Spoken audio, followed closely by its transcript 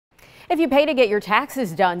If you pay to get your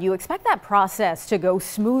taxes done, you expect that process to go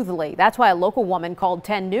smoothly. That's why a local woman called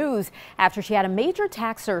 10 News after she had a major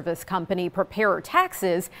tax service company prepare her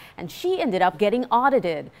taxes and she ended up getting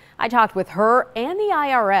audited. I talked with her and the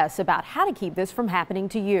IRS about how to keep this from happening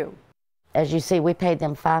to you. As you see, we paid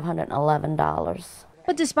them $511.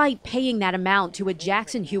 But despite paying that amount to a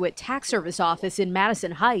Jackson Hewitt tax service office in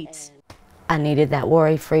Madison Heights, I needed that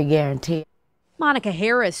worry-free guarantee. Monica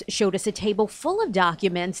Harris showed us a table full of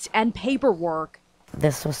documents and paperwork.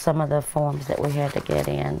 This was some of the forms that we had to get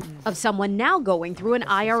in. Of someone now going through an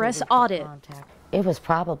IRS audit. It was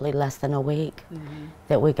probably less than a week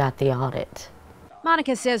that we got the audit.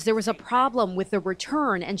 Monica says there was a problem with the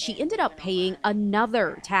return and she ended up paying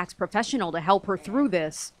another tax professional to help her through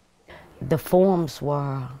this. The forms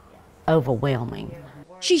were overwhelming.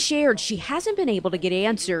 She shared she hasn't been able to get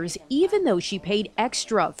answers even though she paid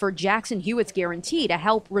extra for Jackson Hewitt's guarantee to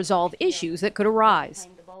help resolve issues that could arise.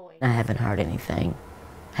 I haven't heard anything.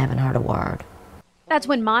 Haven't heard a word. That's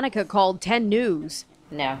when Monica called 10 News.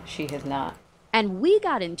 No, she has not. And we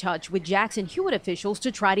got in touch with Jackson Hewitt officials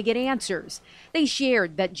to try to get answers. They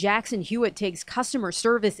shared that Jackson Hewitt takes customer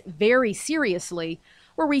service very seriously.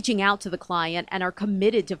 We're reaching out to the client and are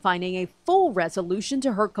committed to finding a full resolution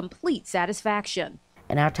to her complete satisfaction.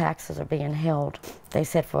 And our taxes are being held, they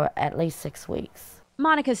said, for at least 6 weeks.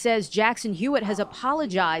 Monica says Jackson Hewitt has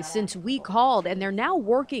apologized since we called and they're now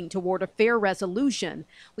working toward a fair resolution.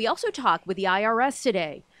 We also talked with the IRS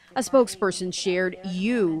today. A spokesperson shared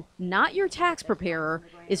you, not your tax preparer,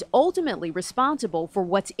 is ultimately responsible for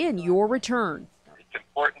what's in your return. It's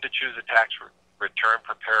important to choose a tax return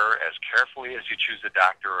preparer as carefully as you choose a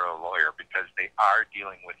doctor or a lawyer because they are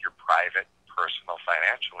dealing with your private, personal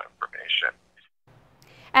financial information.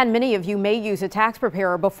 And many of you may use a tax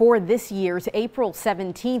preparer before this year's April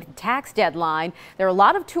 17th tax deadline. There are a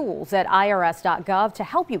lot of tools at irs.gov to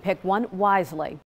help you pick one wisely.